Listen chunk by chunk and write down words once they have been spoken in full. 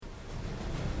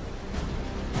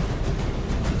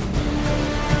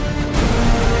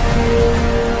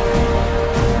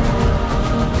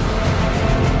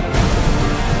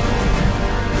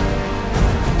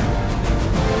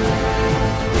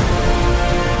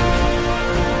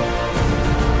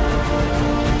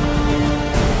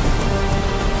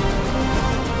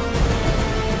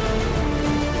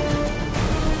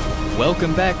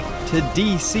welcome back to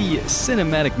DC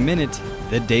Cinematic Minute,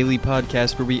 the daily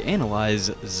podcast where we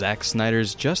analyze Zack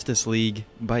Snyder's Justice League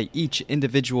by each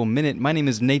individual minute. My name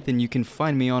is Nathan. You can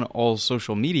find me on all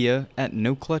social media at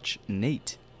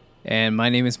NoClutchNate. And my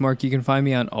name is Mark. You can find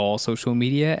me on all social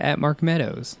media at Mark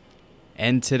Meadows.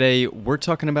 And today we're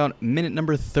talking about minute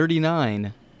number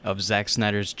 39 of Zack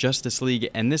Snyder's Justice League,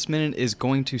 and this minute is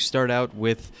going to start out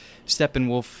with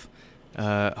Steppenwolf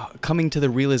coming to the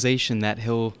realization that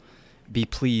he'll be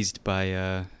pleased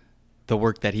by the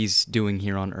work that he's doing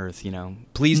here on Earth, you know.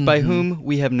 Pleased by whom?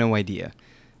 We have no idea.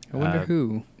 I wonder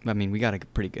who. I mean, we got a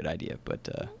pretty good idea, but...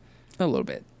 a little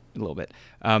bit.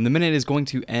 The minute is going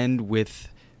to end with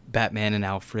Batman and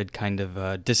Alfred kind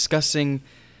of discussing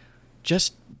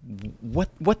just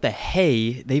what the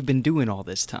hey they've been doing all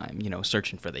this time. You know,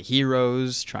 searching for the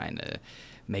heroes, trying to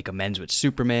make amends with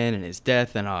Superman and his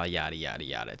death, and yada, yada,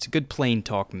 yada. It's a good plain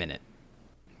talk minute.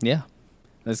 Yeah.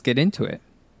 Let's get into it.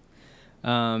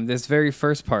 This very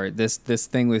first part, this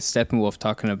thing with Steppenwolf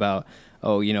talking about,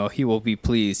 oh, you know, he will be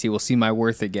pleased. He will see my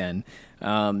worth again.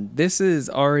 This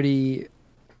is already...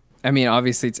 I mean,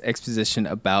 obviously it's exposition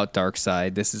about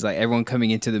Darkseid. This is like everyone coming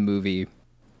into the movie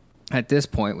at this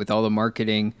point with all the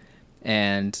marketing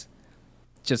and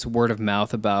just word of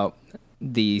mouth about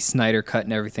the Snyder Cut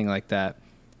and everything like that.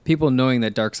 People knowing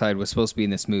that Darkseid was supposed to be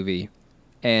in this movie.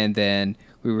 And then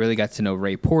we really got to know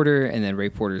Ray Porter, and then Ray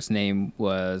Porter's name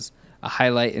was a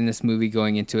highlight in this movie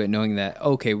going into it, knowing that,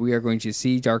 okay, we are going to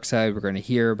see Darkseid, we're going to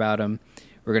hear about him,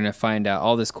 we're going to find out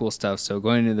all this cool stuff. So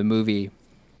going into the movie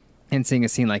and seeing a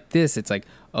scene like this, it's like,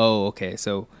 oh, okay,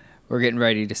 so we're getting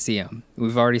ready to see him.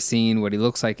 We've already seen what he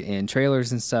looks like in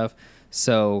trailers and stuff,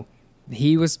 so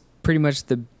he was pretty much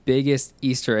the biggest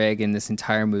Easter egg in this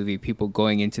entire movie, people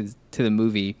going into the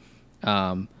movie,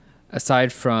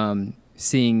 aside from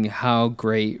seeing how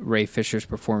great Ray Fisher's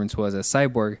performance was as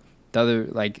Cyborg. The other,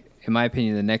 like, in my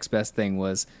opinion, the next best thing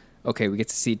was, okay, we get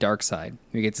to see Darkseid.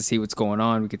 We get to see what's going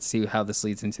on. We get to see how this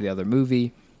leads into the other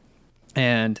movie.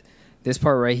 And this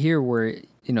part right here where,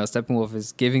 you know, Steppenwolf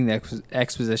is giving the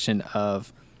exposition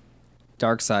of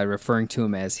Darkseid, referring to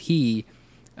him as he,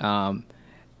 not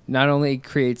only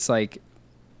creates, like,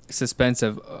 suspense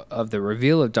of the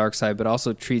reveal of Darkseid, but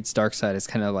also treats Darkseid as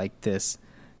kind of like this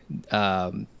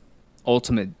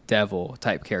ultimate devil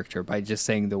type character by just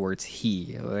saying the words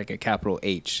he, like a capital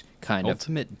H kind of.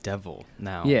 Ultimate devil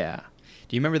now. Yeah.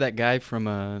 Do you remember that guy from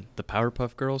the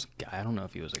Powerpuff Girls? I don't know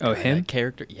if he was a guy. Oh, him? That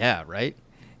character? Yeah, right?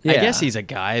 Yeah. I guess he's a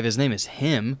guy if his name is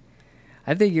him.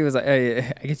 I think it was like,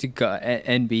 I guess you got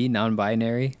NB,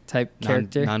 non-binary type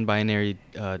character. Non-binary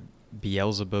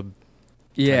Beelzebub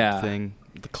type thing.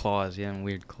 The claws,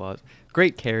 weird claws.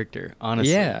 Great character,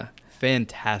 honestly. Yeah.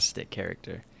 Fantastic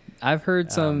character. I've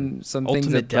heard some things about...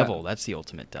 Ultimate devil, that's the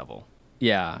ultimate devil.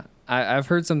 Yeah. I've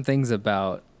heard some things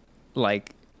about,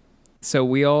 like... So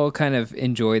we all kind of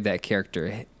enjoyed that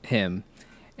character, him.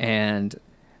 And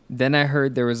then I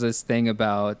heard there was this thing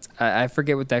about... I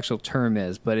forget what the actual term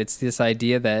is, but it's this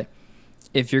idea that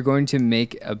if you're going to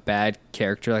make a bad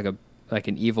character, like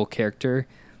an evil character,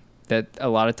 that a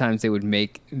lot of times they would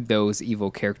make those evil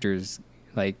characters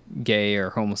like gay or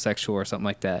homosexual or something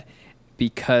like that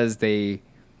because the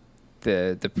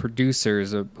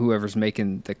producers or whoever's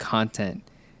making the content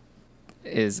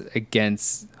is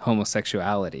against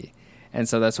homosexuality. And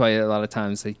so that's why a lot of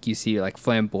times like you see like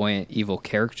flamboyant evil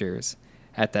characters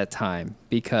at that time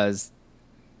because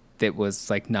it was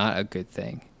like not a good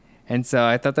thing. And so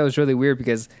I thought that was really weird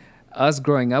because us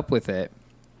growing up with it,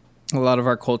 a lot of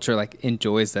our culture like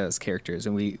enjoys those characters,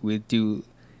 and we do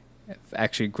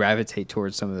actually gravitate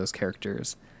towards some of those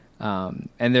characters. And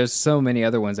there's so many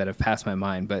other ones that have passed my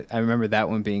mind, but I remember that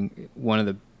one being one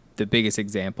of the biggest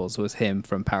examples was him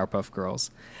from Powerpuff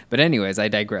Girls. But anyways, I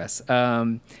digress. What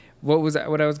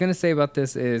I was going to say about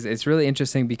this is it's really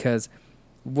interesting because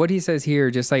what he says here,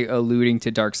 just like alluding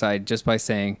to Darkseid, just by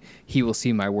saying he will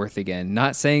see my worth again,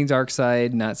 not saying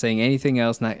Darkseid, not saying anything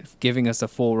else, not giving us a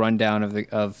full rundown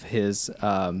of his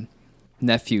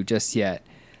nephew just yet.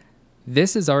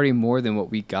 This is already more than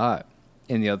what we got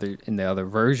in the other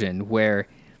version, where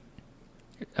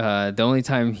the only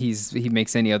time he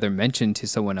makes any other mention to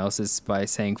someone else is by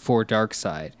saying for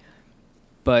Darkseid,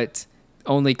 but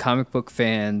only comic book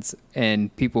fans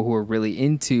and people who are really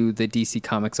into the DC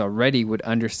comics already would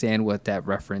understand what that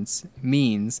reference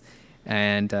means,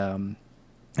 and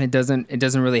it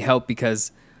doesn't really help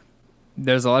because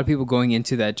there's a lot of people going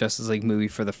into that Justice League movie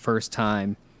for the first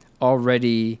time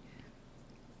already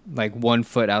like 1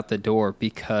 foot out the door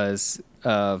because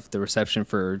of the reception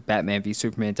for Batman v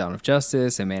Superman: Dawn of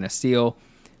Justice and Man of Steel.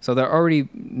 So they're already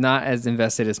not as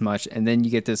invested as much, and then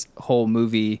you get this whole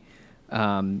movie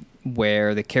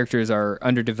where the characters are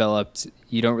underdeveloped.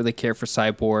 You don't really care for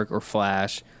Cyborg or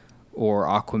Flash or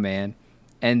Aquaman.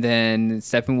 And then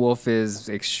Steppenwolf is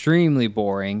extremely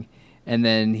boring. And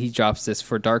then he drops this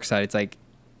for Darkseid. It's like,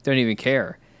 don't even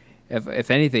care.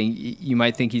 If anything, you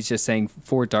might think he's just saying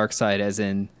for Darkseid as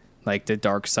in like the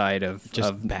dark side of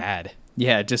bad.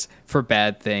 Yeah, just for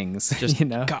bad things. Just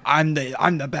I'm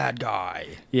the bad guy.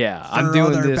 Yeah, for I'm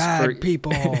doing other this bad for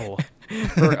people.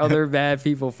 for other bad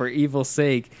people, for evil's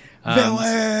sake.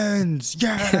 Villains,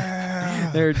 yeah.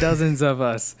 There are dozens of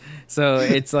us, so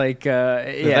it's like,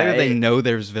 the fact that they know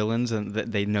there's villains and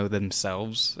that they know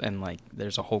themselves, and like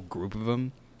there's a whole group of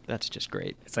them. That's just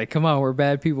great. It's like, come on, we're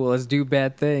bad people. Let's do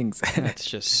bad things. That's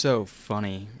just so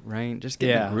funny, right? Just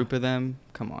get a group of them.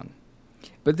 Come on.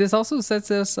 But this also sets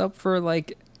us up for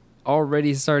like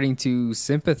already starting to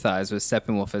sympathize with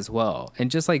Steppenwolf as well, and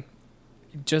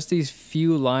just these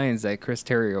few lines that Chris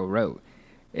Terrio wrote,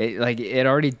 it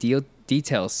already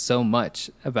details so much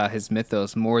about his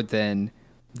mythos more than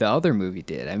the other movie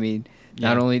did. I mean,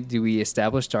 not only do we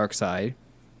establish Darkseid,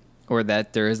 or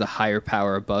that there is a higher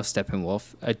power above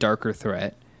Steppenwolf, a darker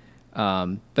threat,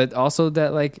 but also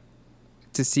that like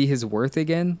to see his worth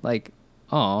again, like,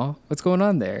 aw, what's going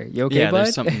on there? You okay,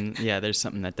 bud? There's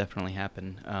something that definitely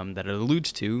happened that it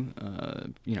alludes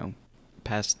to,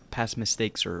 past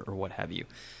mistakes or what have you.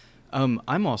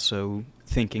 I'm also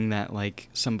thinking that like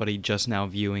somebody just now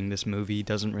viewing this movie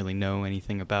doesn't really know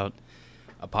anything about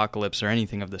Apocalypse or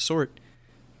anything of the sort,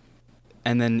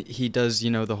 and then he does,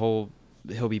 the whole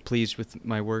he'll be pleased with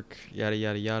my work, yada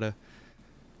yada yada.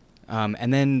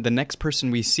 And then the next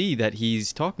person we see that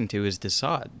he's talking to is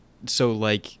Desaad. So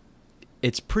like,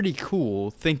 it's pretty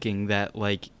cool thinking that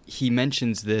like he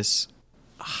mentions this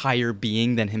higher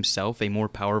being than himself, a more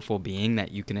powerful being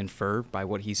that you can infer by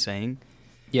what he's saying.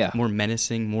 Yeah. More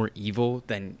menacing, more evil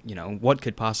than, what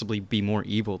could possibly be more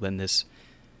evil than this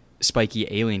spiky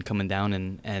alien coming down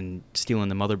and stealing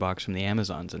the mother box from the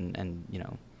Amazons and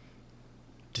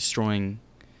destroying,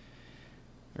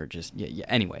 or just,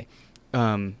 anyway.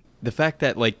 The fact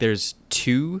that like there's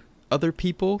two other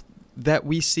people that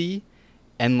we see,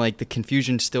 and like the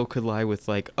confusion still could lie with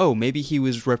like, oh, maybe he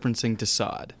was referencing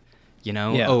Desaad,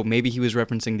 Oh, maybe he was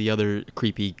referencing the other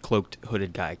creepy cloaked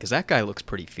hooded guy, because that guy looks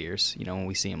pretty fierce. When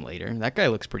we see him later, that guy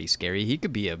looks pretty scary. He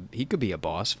could be a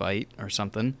boss fight or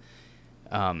something.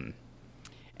 And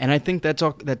I think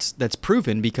that's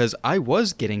proven because I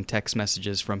was getting text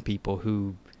messages from people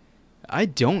who I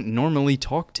don't normally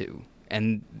talk to,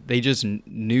 and they just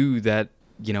knew that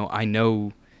I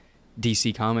know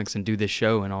DC Comics and do this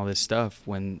show and all this stuff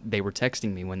when they were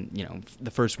texting me when the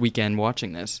first weekend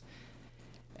watching this.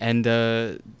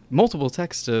 And multiple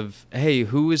texts of, hey,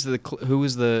 who is the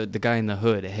guy in the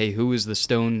hood? Hey, who is the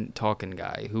stone talking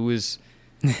guy? Who is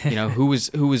who was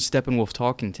Steppenwolf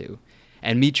talking to?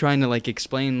 And me trying to like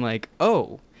explain like,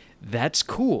 oh, that's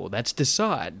cool. That's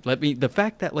Desaad. The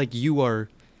fact that like you are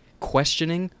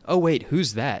questioning, oh wait,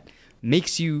 who's that?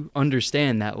 Makes you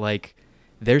understand that like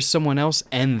there's someone else,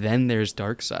 and then there's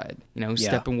Darkseid.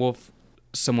 Steppenwolf,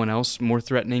 someone else more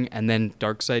threatening, and then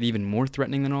Darkseid even more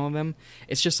threatening than all of them.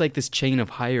 It's just like this chain of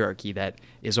hierarchy that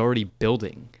is already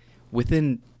building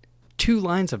within 2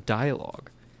 lines of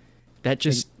dialogue that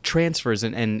just transfers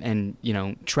and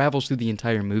travels through the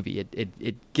entire movie.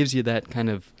 It gives you that kind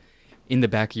of in the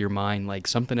back of your mind, like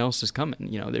something else is coming.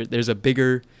 There's a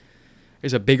bigger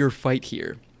fight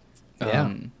here.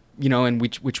 And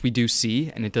which we do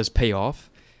see, and it does pay off.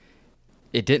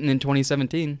 It didn't in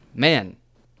 2017. Man,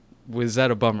 was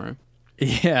that a bummer?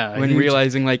 Yeah. When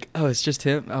realizing like, oh, it's just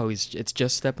him. Oh, it's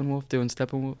just Steppenwolf doing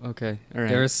Steppenwolf. Okay, all right.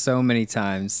 There were so many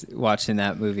times watching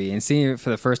that movie and seeing it for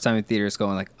the first time in theaters,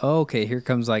 going like, oh, okay, here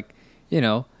comes like,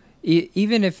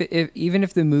 even if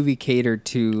the movie catered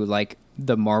to like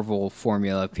the Marvel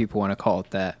formula, if people want to call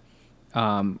it that,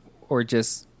 or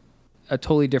just a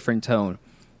totally different tone,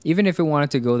 even if it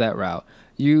wanted to go that route,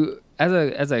 you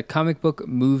as a comic book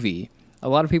movie, a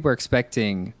lot of people are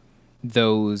expecting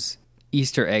those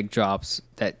Easter egg drops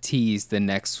that tease the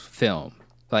next film,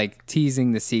 like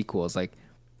teasing the sequels. Like,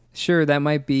 sure, that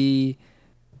might be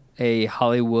a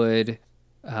Hollywood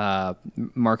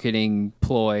marketing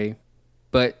ploy,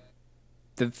 but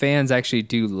the fans actually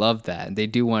do love that, and they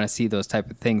do want to see those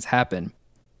type of things happen.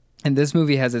 And this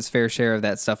movie has its fair share of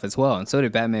that stuff as well, and so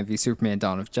did Batman v Superman: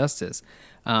 Dawn of Justice.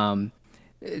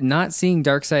 Not seeing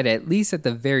Darkseid, at least at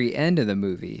the very end of the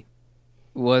movie,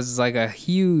 was like a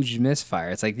huge misfire.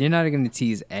 It's like, you're not going to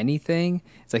tease anything.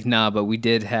 It's like, nah, but we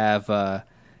did have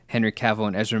Henry Cavill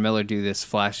and Ezra Miller do this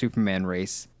Flash Superman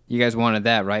race. You guys wanted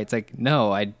that, right? It's like,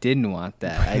 no, I didn't want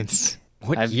that.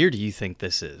 What year do you think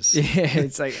this is? Yeah,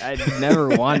 it's like I never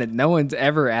wanted. No one's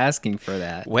ever asking for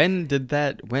that. When did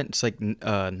that? When it's like,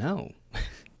 no.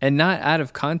 And not out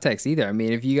of context either. I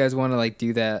mean, if you guys want to like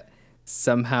do that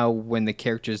somehow when the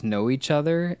characters know each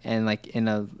other and like in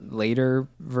a later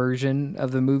version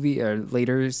of the movie or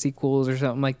later sequels or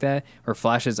something like that, or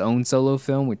Flash's own solo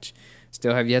film, which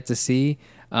still have yet to see,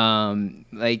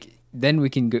 like then we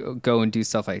can go and do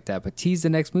stuff like that. But tease the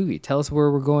next movie. Tell us where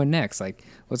we're going next. Like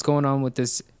what's going on with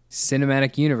this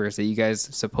cinematic universe that you guys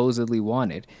supposedly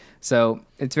wanted. So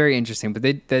it's very interesting. But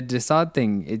the Desaad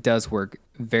thing, it does work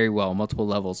very well on multiple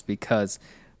levels because,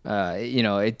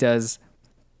 it does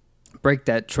break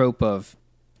that trope of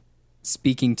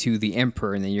speaking to the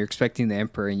Emperor and then you're expecting the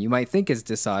Emperor and you might think it's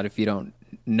Desaad if you don't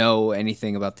know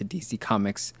anything about the DC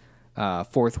Comics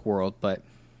fourth world, but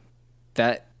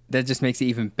that just makes it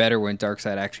even better when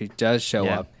Darkseid actually does show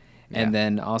up. And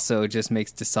then also just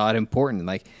makes Desaad important,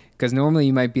 like because normally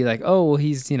you might be like, oh well,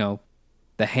 he's the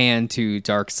hand to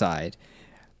Darkseid,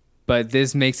 but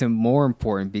this makes him more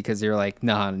important because you're like,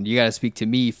 nah, you got to speak to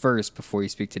me first before you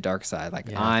speak to Darkseid.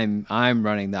 Like I'm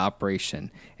running the operation,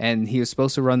 and he was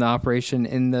supposed to run the operation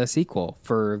in the sequel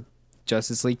for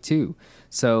Justice League 2.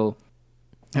 So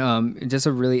just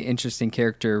a really interesting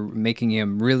character, making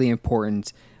him really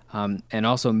important. And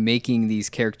also making these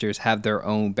characters have their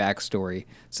own backstory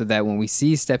so that when we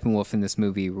see Steppenwolf in this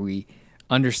movie, we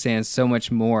understand so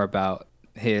much more about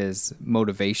his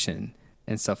motivation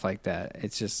and stuff like that.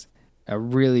 It's just a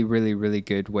really, really, really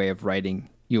good way of writing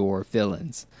your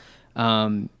villains.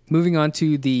 Moving on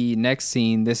to the next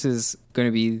scene, this is going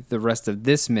to be the rest of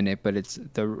this minute, but it's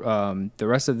the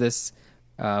rest of this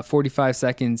 45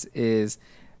 seconds is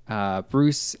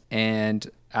Bruce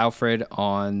and Alfred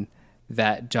on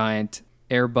that giant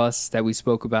Airbus that we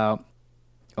spoke about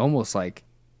almost like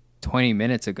 20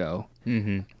 minutes ago.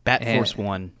 Mm-hmm. Bat-Force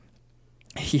 1.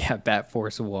 Yeah,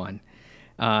 Bat-Force 1.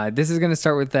 This is going to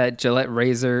start with that Gillette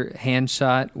Razor hand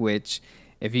shot, which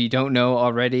if you don't know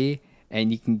already and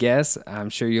you can guess, I'm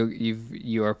sure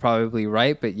you are probably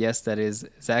right. But yes, that is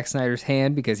Zack Snyder's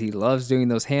hand because he loves doing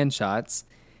those hand shots.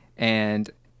 And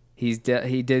he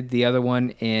did the other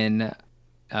one in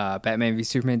Batman v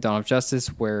Superman: Dawn of Justice,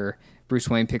 where Bruce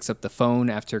Wayne picks up the phone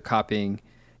after copying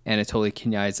Anatoly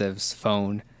Knyazev's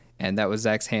phone, and that was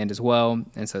Zack's hand as well.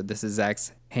 And so this is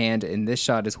Zack's hand in this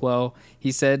shot as well.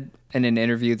 He said in an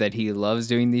interview that he loves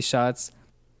doing these shots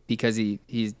because he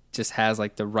just has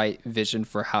like the right vision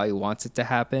for how he wants it to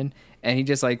happen, and he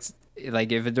just likes,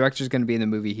 like, if a director's going to be in the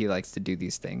movie, he likes to do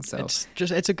these things. So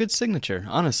it's a good signature,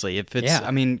 honestly. If it's,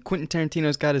 I mean, Quentin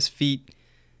Tarantino's got his feet,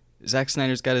 Zack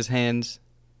Snyder's got his hands.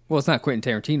 Well, it's not Quentin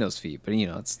Tarantino's feet, but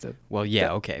it's the. Well,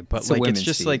 yeah, okay, but like it's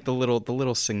just feet. Like the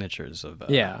little signatures of.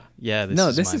 Yeah.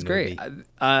 This is great.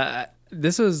 I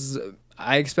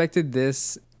expected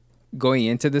this going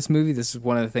into this movie. This is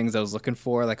one of the things I was looking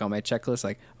for, like on my checklist.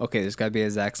 Like, okay, there's got to be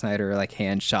a Zack Snyder like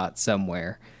hand shot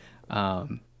somewhere,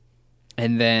 and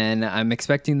then I'm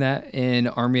expecting that in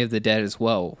Army of the Dead as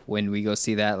well. When we go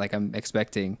see that, like I'm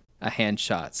expecting a hand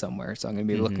shot somewhere, so I'm going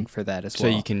to be looking for that as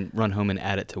well. So you can run home and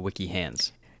add it to Wiki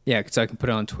Hands. Yeah, so I can put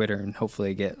it on Twitter and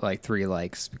hopefully get like 3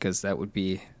 likes because that would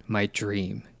be my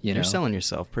dream. You're selling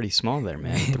yourself pretty small there,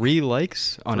 man. 3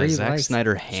 likes on a Zack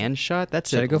Snyder hand shot? That's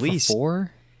Should at I go least... for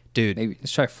 4? Dude. Maybe,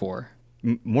 let's try 4.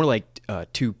 More like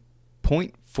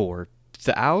 2.4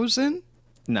 thousand?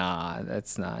 Nah,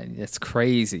 that's not. That's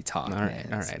crazy talk. All right.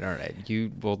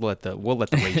 We'll let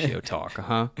the ratio talk,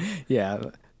 huh? Yeah.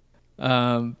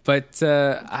 But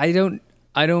I don't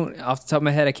off the top of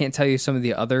my head, I can't tell you some of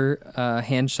the other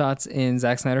hand shots in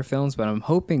Zack Snyder films, but I'm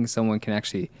hoping someone can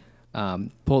actually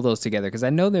pull those together because I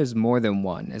know there's more than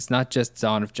one. It's not just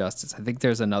Dawn of Justice. I think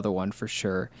there's another one for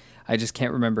sure. I just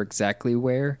can't remember exactly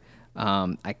where.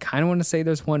 I kind of want to say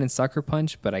there's one in Sucker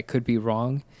Punch, but I could be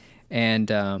wrong.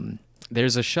 And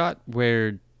there's a shot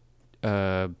where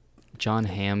John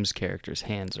Hamm's character's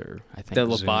hands are, I think, the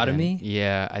lobotomy.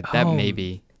 Yeah, that may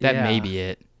be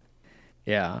it.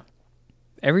 Yeah.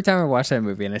 Every time I watch that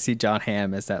movie and I see John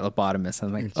Hamm as that lobotomist,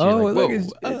 I'm like, look,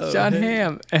 it's John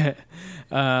Hamm.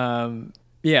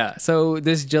 Yeah, so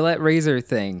this Gillette Razor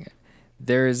thing,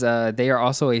 they are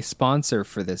also a sponsor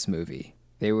for this movie.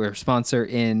 They were a sponsor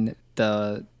in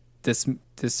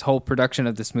this whole production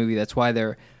of this movie. That's why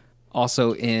they're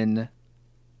also in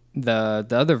the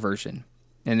other version.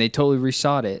 And they totally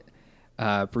reshot it.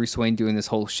 Bruce Wayne doing this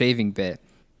whole shaving bit.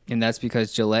 And that's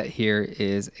because Gillette here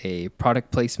is a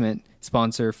product placement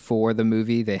sponsor for the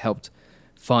movie. They helped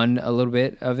fund a little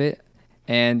bit of it.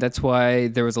 And that's why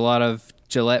there was a lot of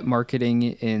Gillette marketing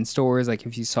in stores. Like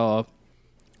if you saw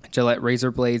Gillette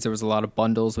razor blades. There was a lot of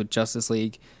bundles with Justice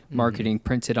League marketing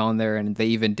printed on there, and they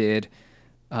even did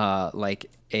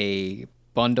like a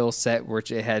bundle set which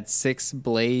it had 6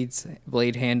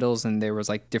 blade handles, and there was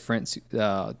like different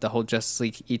the whole Justice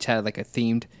League each had like a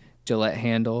themed Gillette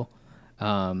handle,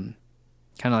 kind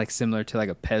of like similar to like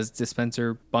a Pez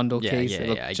dispenser bundle case. It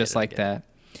looked just like that.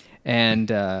 And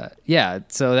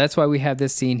so that's why we have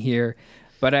this scene here.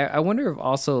 But I wonder if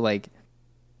also like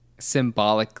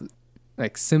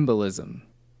symbolism,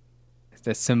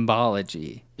 the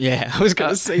symbology. Yeah, I was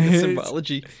gonna say the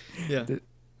symbology. Yeah.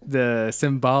 The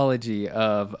symbology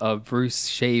of Bruce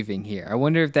shaving here. I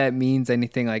wonder if that means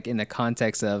anything like in the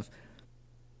context of,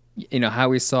 you know, how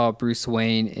we saw Bruce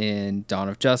Wayne in Dawn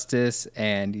of Justice,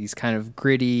 and he's kind of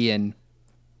gritty and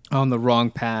on the wrong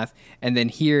path. And then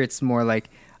here it's more like,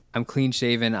 I'm clean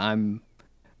shaven.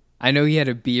 I know he had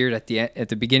a beard at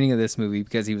the beginning of this movie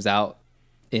because he was out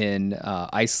in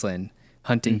Iceland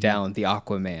hunting down the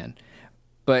Aquaman.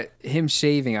 But him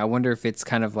shaving, I wonder if it's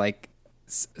kind of like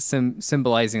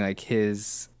symbolizing like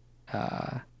his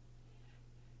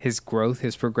growth,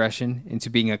 his progression into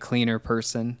being a cleaner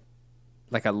person,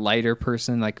 like a lighter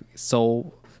person, like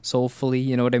soulfully.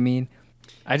 You know what I mean?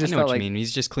 I know what like, you mean.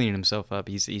 He's just cleaning himself up.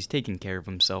 He's taking care of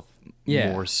himself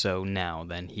more so now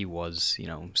than he was,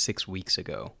 6 weeks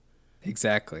ago.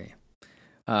 Exactly.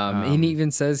 He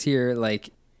even says here,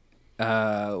 like,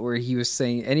 where he was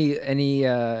saying, any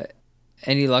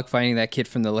luck finding that kid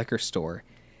from the liquor store?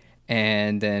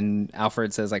 And then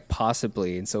Alfred says, like,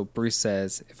 possibly. And so Bruce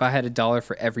says, if I had $1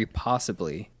 for every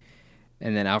possibly.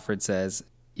 And then Alfred says,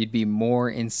 you'd be more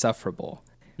insufferable,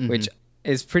 which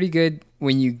is pretty good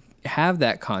when you have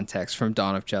that context from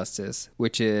Dawn of Justice,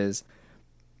 which is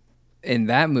in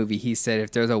that movie, he said,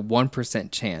 if there's a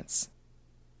 1% chance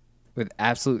with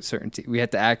absolute certainty, we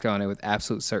have to act on it with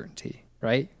absolute certainty,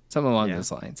 right? Something along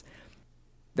those lines.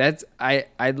 That's I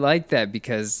like that,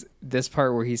 because this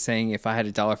part where he's saying if I had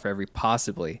 $1 for every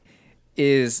possibly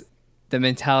is the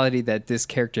mentality that this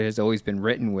character has always been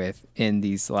written with in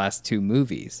these last 2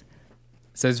 movies.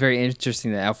 So it's very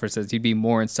interesting that Alfred says you'd be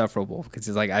more insufferable, because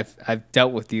he's like, I've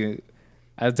dealt with you.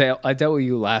 I dealt with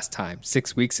you last time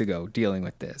 6 weeks ago dealing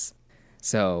with this.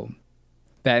 So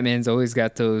Batman's always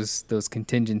got those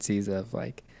contingencies of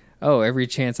like, oh, every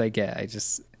chance I get,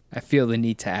 I feel the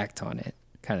need to act on it,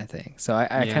 kind of thing. So I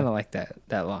kind of like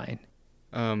that line.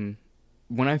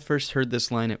 When I first heard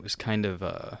this line, it was kind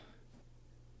of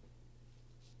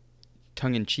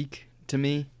tongue-in-cheek to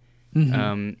me.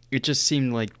 It just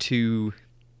seemed like too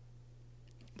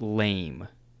lame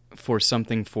for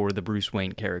something for the Bruce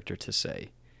Wayne character to say.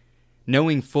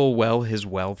 Knowing full well his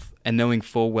wealth, and knowing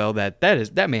full well that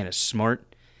man is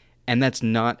smart, and that's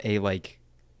not a like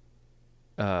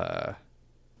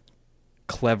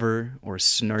clever or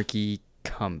snarky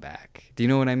comeback. Do you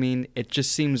know what I mean? It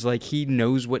just seems like he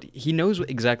knows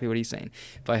exactly what he's saying.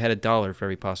 If I had $1 for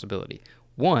every possibility.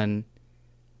 One,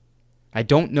 I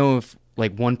don't know if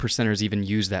like 1%ers even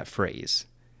use that phrase.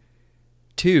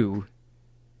 2,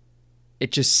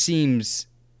 it just seems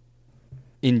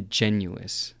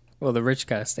ingenuous. Well, the rich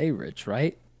gotta stay rich,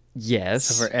 right? Yes,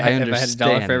 so I understand. If I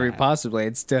had $1 for every possibly,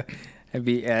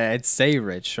 I'd stay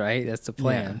rich, right? That's the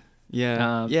plan.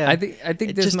 Yeah. I think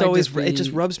it just it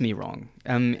just rubs me wrong.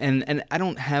 And I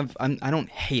don't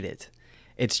hate it.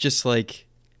 It's just like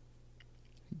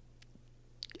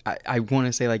I want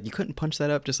to say like you couldn't punch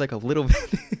that up just like a little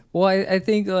bit. Well, I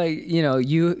think like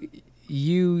you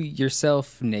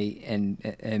yourself, Nate,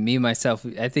 and me myself.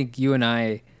 I think you and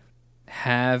I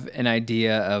have an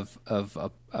idea of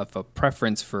a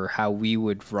preference for how we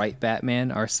would write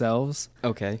Batman ourselves.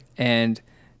 Okay. And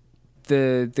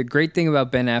the great thing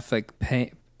about Ben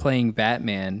Affleck playing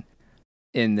Batman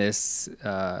in this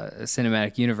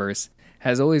cinematic universe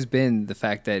has always been the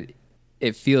fact that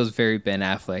it feels very Ben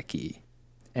Affleck-y.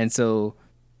 And so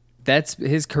that's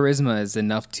his charisma is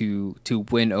enough to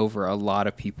win over a lot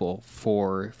of people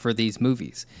for these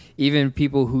movies. Even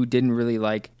people who didn't really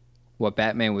like what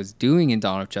Batman was doing in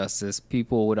Dawn of Justice,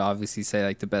 people would obviously say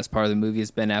like the best part of the movie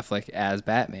is Ben Affleck as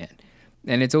Batman.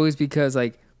 And it's always because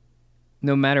like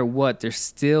no matter what, there's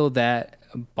still that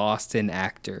Boston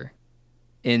actor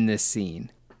in this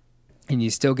scene. And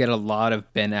you still get a lot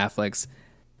of Ben Affleck's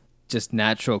just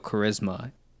natural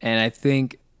charisma. And I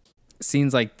think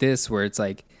scenes like this where it's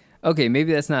like, okay,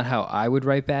 maybe that's not how I would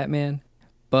write Batman,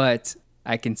 but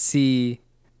I can see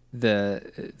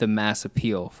the mass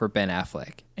appeal for Ben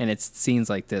Affleck. And it's scenes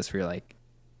like this where you're like,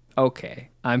 okay,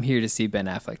 I'm here to see Ben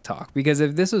Affleck talk. Because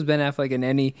if this was Ben Affleck in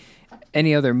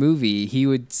any other movie, he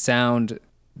would sound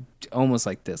almost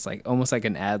like this, like almost like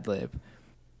an ad lib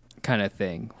kind of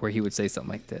thing where he would say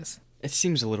something like this. It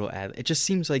seems a little it just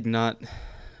seems like not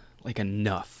like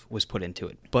enough was put into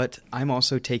it. But I'm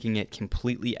also taking it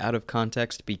completely out of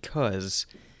context because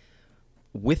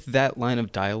with that line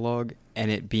of dialogue and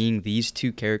it being these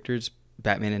two characters,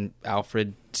 Batman and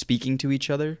Alfred, speaking to each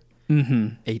other,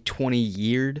 a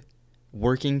 20-year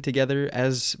working together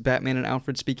as Batman and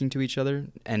Alfred speaking to each other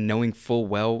and knowing full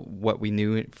well what we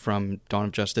knew from Dawn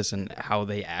of Justice and how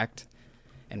they act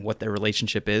and what their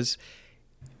relationship is,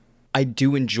 I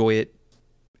do enjoy it.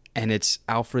 And it's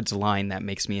Alfred's line that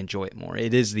makes me enjoy it more.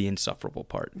 It is the insufferable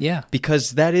part. Yeah.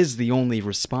 Because that is the only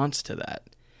response to that.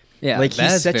 Yeah, like he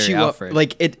sets you Alfred. up.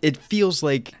 Like it feels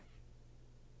like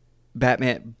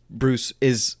Bruce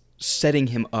is setting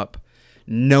him up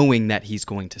knowing that he's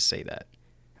going to say that.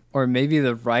 Or maybe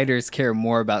the writers care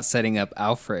more about setting up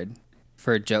Alfred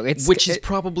for a joke. Which is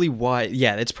probably why,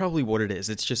 it's probably what it is.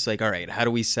 It's just like, all right, how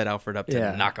do we set Alfred up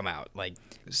to knock him out? Like,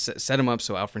 set him up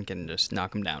so Alfred can just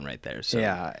knock him down right there. So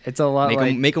yeah, it's a lot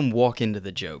make him walk into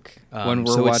the joke. When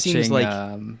we're watching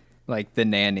like The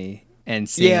Nanny and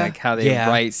seeing like how they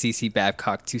write CC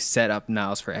Babcock to set up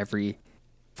Niles for every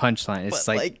punchline. It's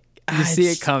like you see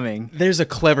it coming. There's a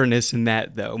cleverness in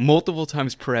that, though. Multiple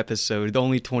times per episode,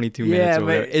 only 22 minutes or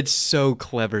whatever. It's so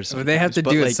clever sometimes. Well, they have to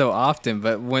do it so often,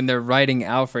 but when they're writing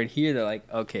Alfred here, they're like,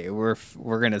 okay, we're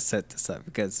going to set this up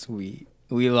because we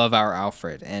love our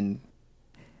Alfred. And,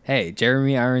 hey,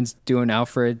 Jeremy Irons doing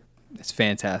Alfred, it's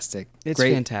fantastic. It's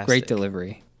fantastic. Great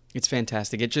delivery. It's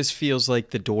fantastic. It just feels like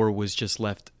the door was just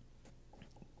left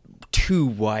too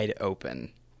wide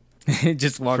open.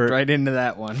 Just walked right into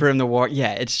that one. For him to walk,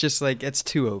 it's just like, it's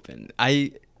too open.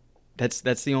 That's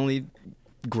the only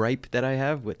gripe that I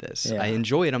have with this. Yeah. I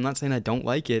enjoy it. I'm not saying I don't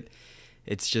like it.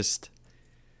 It's just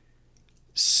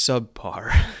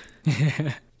subpar.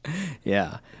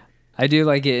 Yeah. I do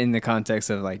like it in the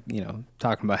context of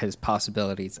talking about his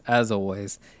possibilities as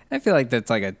always. I feel like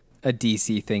that's like a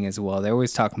DC thing as well. They're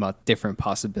always talking about different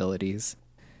possibilities.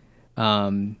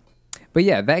 But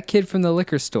yeah, that kid from the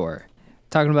liquor store.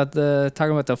 Talking about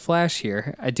the Flash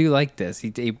here, I do like this.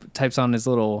 He types on his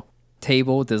little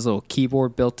table with his little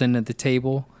keyboard built into the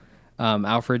table.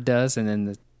 Alfred does, and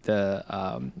then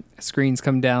the screens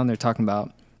come down. They're talking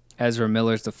about Ezra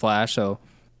Miller's The Flash. So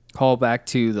call back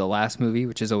to the last movie,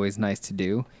 which is always nice to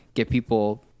do. Get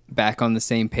people back on the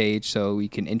same page so we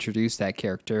can introduce that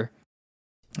character.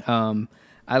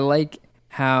 I like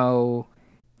how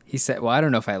he said. Well, I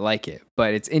don't know if I like it,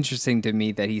 but it's interesting to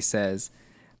me that he says.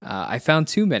 I found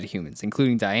 2 metahumans,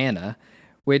 including Diana,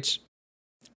 which,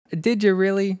 did you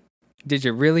really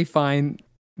find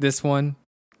this one?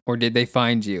 Or did they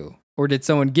find you? Or did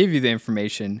someone give you the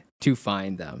information to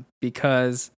find them?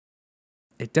 Because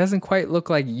it doesn't quite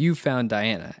look like you found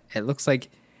Diana. It looks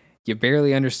like you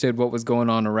barely understood what was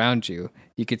going on around you.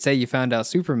 You could say you found out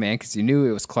Superman because you knew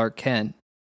it was Clark Kent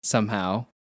somehow.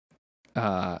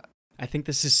 I think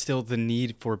this is still the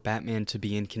need for Batman to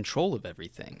be in control of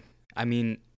everything. I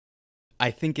mean, I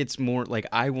think it's more like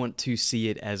I want to see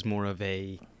it as more of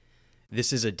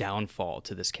this is a downfall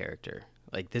to this character.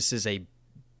 Like this is a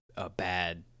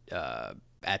bad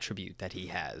attribute that he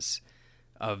has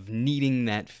of needing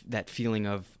that feeling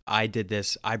of I did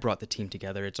this, I brought the team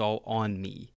together, it's all on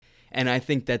me. And I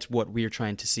think that's what we're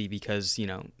trying to see because,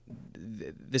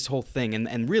 this whole thing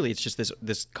and really it's just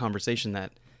this conversation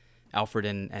that Alfred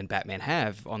and Batman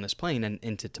have on this plane and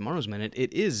into tomorrow's minute.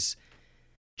 It is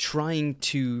trying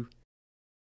to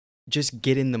just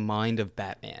get in the mind of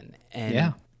Batman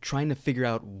and trying to figure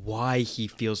out why he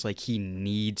feels like he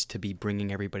needs to be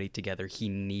bringing everybody together. He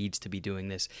needs to be doing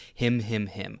this.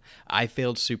 Him. I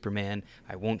failed Superman.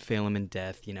 I won't fail him in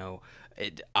death.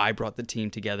 I brought the team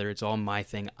together. It's all my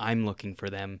thing. I'm looking for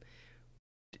them.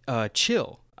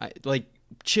 Chill.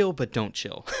 Chill, but don't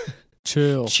chill.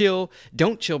 Chill.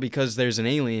 Don't chill because there's an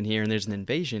alien here and there's an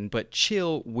invasion, but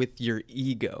chill with your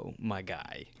ego, my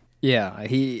guy. Yeah,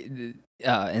 he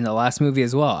in the last movie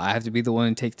as well. I have to be the one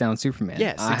who takes down Superman.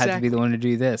 Yes, I have to be the one to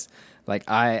do this. Like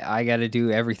I got to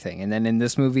do everything. And then in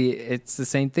this movie, it's the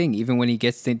same thing. Even when he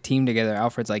gets the team together,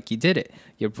 Alfred's like, "You did it.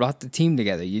 You brought the team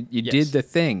together. You did the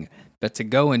thing." But to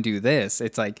go and do this,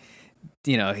 it's like,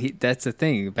 that's the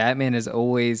thing. Batman is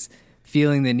always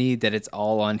feeling the need that it's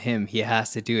all on him. He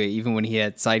has to do it. Even when he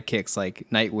had sidekicks like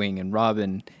Nightwing and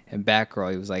Robin and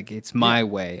Batgirl, he was like, it's my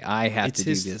way. I have to do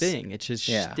this. It's his thing. It's his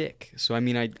shtick. So, I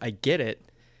mean, I get it.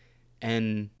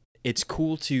 And it's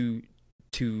cool to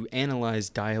analyze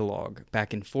dialogue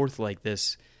back and forth like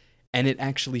this and it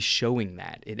actually showing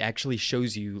that. It actually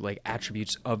shows you, like,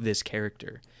 attributes of this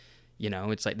character.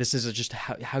 It's like this is just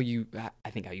how you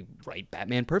write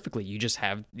Batman perfectly. You just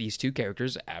have these two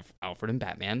characters, Alfred and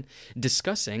Batman,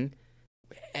 discussing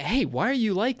hey, why are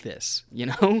you like this? You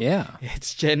know? Yeah.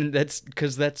 That's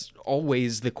because that's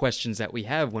always the questions that we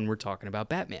have when we're talking about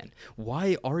Batman.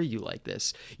 Why are you like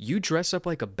this? You dress up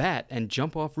like a bat and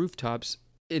jump off rooftops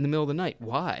in the middle of the night.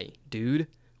 Why, dude?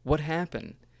 What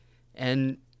happened?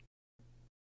 And,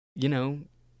 you know,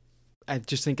 I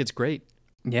just think it's great.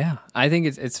 Yeah. I think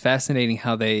it's fascinating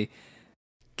how they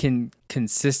can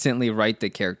consistently write the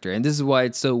character. And this is why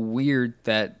it's so weird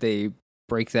that they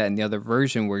break that in the other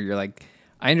version where you're like,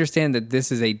 I understand that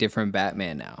this is a different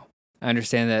Batman now. I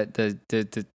understand that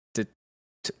the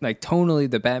like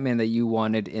tonally the Batman that you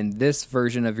wanted in this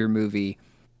version of your movie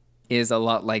is a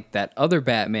lot like that other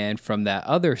Batman from that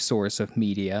other source of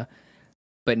media,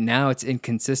 but now it's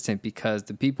inconsistent because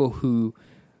the people who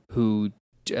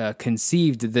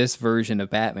conceived this version of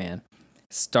Batman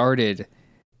started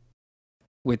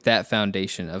with that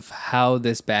foundation of how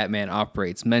this Batman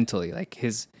operates mentally, like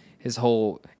his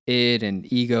whole id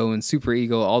and ego and super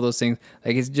ego, all those things.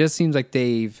 Like it just seems like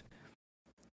they've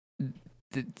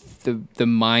the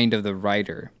mind of the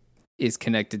writer is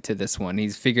connected to this one.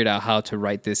 He's figured out how to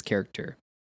write this character.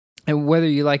 And whether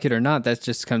you like it or not, that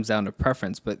just comes down to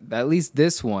preference. But at least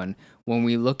this one, when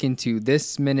we look into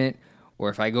this minute, or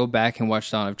if I go back and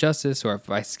watch Dawn of Justice, or if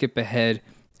I skip ahead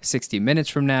 60 minutes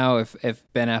from now, if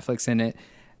Ben Affleck's in it,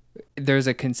 there's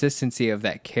a consistency of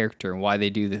that character and why they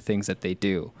do the things that they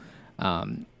do.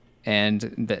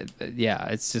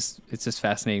 It's just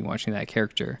fascinating watching that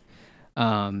character.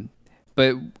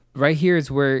 But right here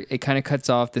is where it kind of cuts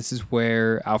off. This is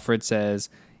where Alfred says,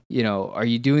 you know, are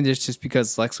you doing this just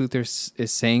because Lex Luthor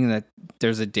is saying that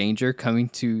there's a danger coming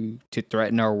to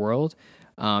threaten our world?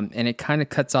 And it kind of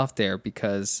cuts off there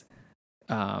because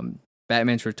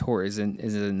Batman's retort is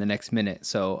in the next minute.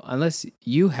 So unless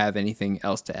you have anything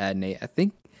else to add, Nate, I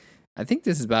think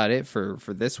this is about it for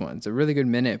this one. It's a really good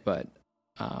minute, but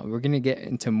we're going to get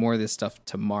into more of this stuff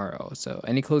tomorrow. So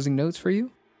any closing notes for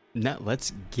you? Now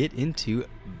let's get into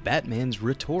Batman's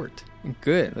retort.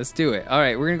 Good, let's do it. All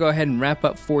right, we're going to go ahead and wrap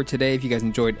up for today. If you guys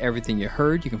enjoyed everything you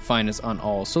heard, you can find us on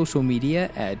all social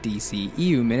media at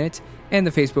DCEU Minute and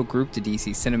the Facebook group, the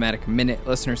DC Cinematic Minute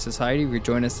Listener Society. You can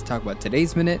join us to talk about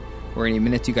today's minute or any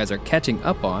minutes you guys are catching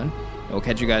up on. And we'll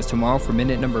catch you guys tomorrow for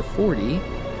minute number 40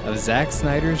 of Zack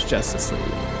Snyder's Justice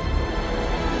League.